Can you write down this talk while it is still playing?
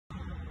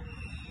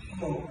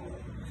So,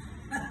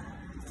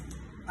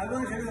 I'm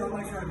going to tell you how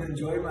much I've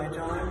enjoyed my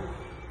time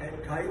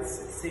at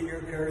KITES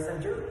Senior Care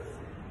Center.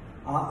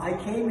 I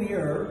came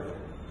here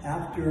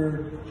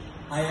after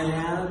I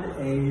had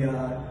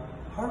a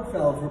heart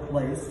valve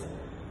replaced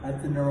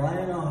at the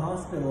Narayana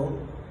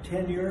Hospital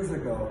 10 years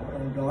ago,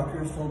 and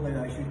doctors told me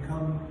I should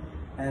come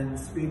and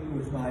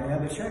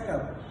have a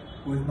checkup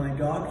with my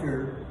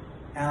doctor.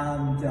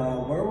 And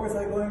where was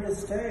I going to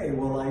stay?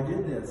 Well, I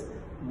did this.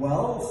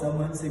 Well,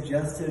 someone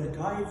suggested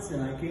KITES,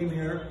 and I came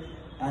here,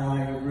 and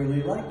I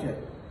really liked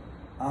it.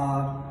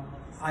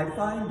 I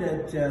find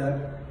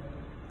that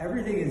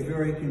everything is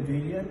very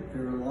convenient.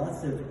 There are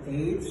lots of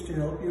aides to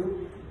help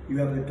you. You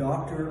have a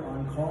doctor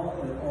on call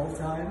at all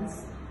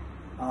times.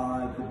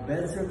 The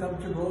beds are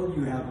comfortable.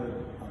 You have a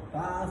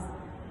bath,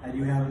 and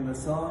you have a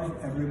massage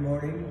every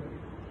morning.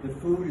 The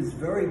food is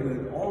very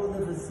good. All of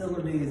the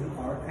facilities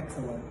are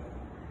excellent.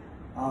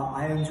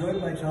 I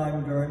enjoyed my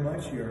time very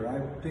much here.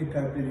 I think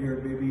I've been here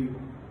maybe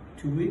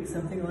 2 weeks,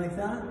 something like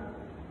that.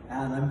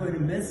 And I'm going to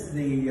miss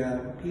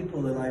the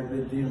people that I've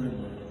been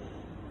dealing with.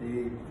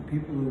 The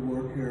people who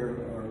work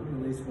here are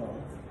really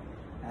swell.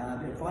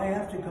 And if I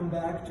have to come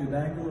back to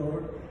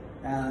Bangalore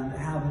and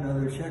have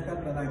another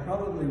checkup, and I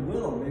probably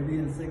will, maybe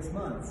in 6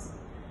 months,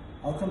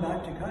 I'll come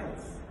back to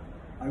KITES.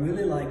 I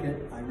really like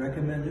it. I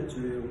recommend it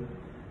to you.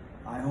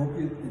 I hope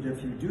that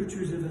if you do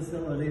choose a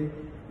facility,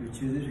 you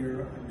choose it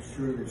here. I'm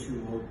sure that you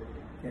will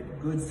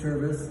get good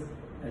service,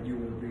 and you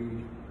will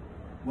be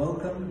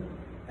welcome,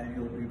 and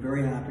you'll be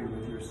very happy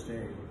with your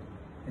stay.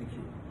 Thank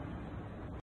you.